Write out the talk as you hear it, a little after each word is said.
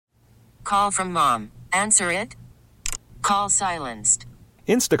call from mom. Answer it. Call silenced.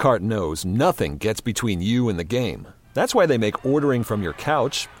 Instacart knows nothing gets between you and the game. That's why they make ordering from your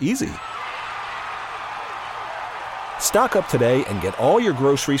couch easy. Stock up today and get all your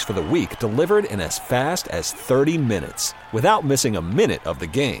groceries for the week delivered in as fast as 30 minutes without missing a minute of the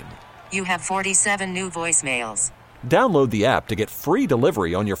game. You have 47 new voicemails. Download the app to get free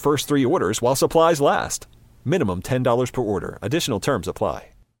delivery on your first 3 orders while supplies last. Minimum $10 per order. Additional terms apply.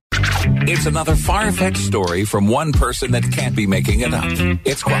 It's another far-fetched story from one person that can't be making it up.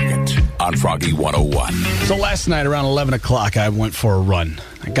 It's Crockett on Froggy 101. So last night around 11 o'clock, I went for a run.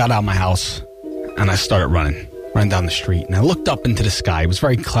 I got out of my house, and I started running down the street. And I looked up into the sky. It was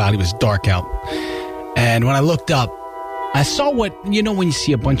very cloudy. It was dark out. And when I looked up, I saw what, when you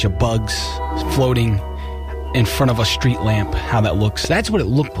see a bunch of bugs floating in front of a street lamp, how that looks. That's what it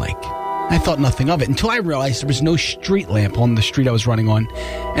looked like. I thought nothing of it until I realized there was no street lamp on the street I was running on,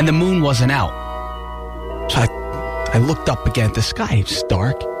 and the moon wasn't out. So I looked up again at the sky. It was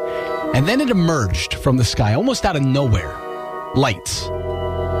dark. And then it emerged from the sky, almost out of nowhere. Lights.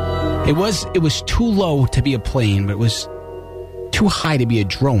 It was too low to be a plane, but it was too high to be a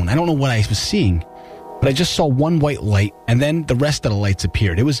drone. I don't know what I was seeing, but I just saw one white light, and then the rest of the lights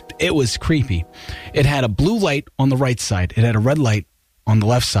appeared. It was creepy. It had a blue light on the right side. It had a red light on the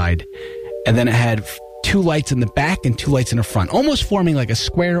left side. And then it had 2 lights in the back and 2 lights in the front, almost forming like a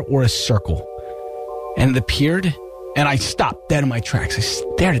square or a circle. And it appeared, and I stopped dead in my tracks. I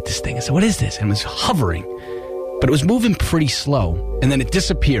stared at this thing. I said, what is this? And it was hovering, but it was moving pretty slow. And then it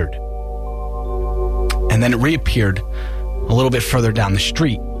disappeared. And then it reappeared a little bit further down the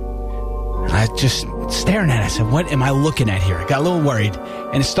street. And I just staring at it. I said, what am I looking at here? I got a little worried,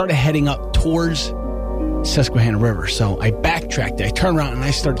 and it started heading up towards Susquehanna River. So I backtracked. I turned around and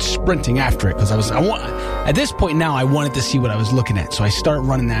I started sprinting after it because at this point now I wanted to see what I was looking at. So I started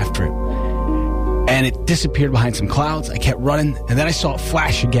running after it, and it disappeared behind some clouds. I kept running, and then I saw it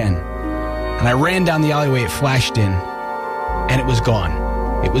flash again, and I ran down the alleyway it flashed in, and it was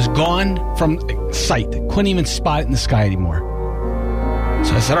gone. It was gone from sight. I couldn't even spot it in the sky anymore.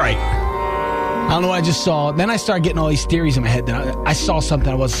 So I said, all right, I don't know what I just saw. Then I started getting all these theories in my head that I saw something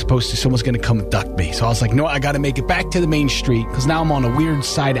I wasn't supposed to. Someone's going to come abduct me. So I was like, no, I got to make it back to the main street because now I'm on a weird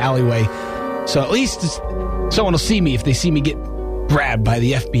side alleyway. So at least someone will see me if they see me get grabbed by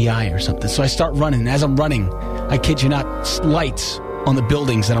the FBI or something. So I start running. And as I'm running, I kid you not, lights on the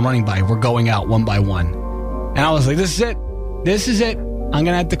buildings that I'm running by were going out one by one. And I was like, this is it. This is it. I'm going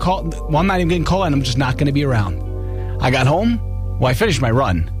to have to call. Well, I'm not even getting called, and I'm just not going to be around. I got home. Well, I finished my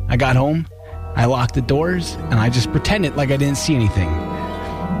run. I got home. I locked the doors, and I just pretended like I didn't see anything.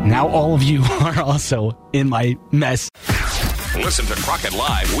 Now all of you are also in my mess. Listen to Crockett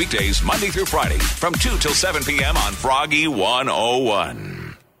Live weekdays Monday through Friday from 2 till 7 p.m. on Froggy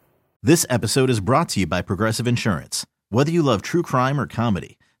 101. This episode is brought to you by Progressive Insurance. Whether you love true crime or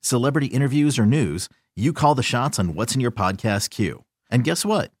comedy, celebrity interviews or news, you call the shots on what's in your podcast queue. And guess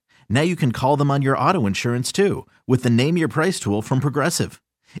what? Now you can call them on your auto insurance too with the Name Your Price tool from Progressive.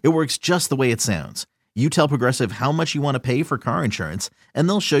 It works just the way it sounds. You tell Progressive how much you want to pay for car insurance, and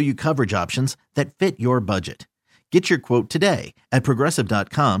they'll show you coverage options that fit your budget. Get your quote today at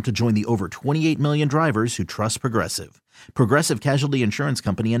Progressive.com to join the over 28 million drivers who trust Progressive. Progressive Casualty Insurance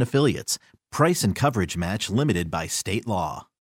Company and Affiliates. Price and coverage match limited by state law.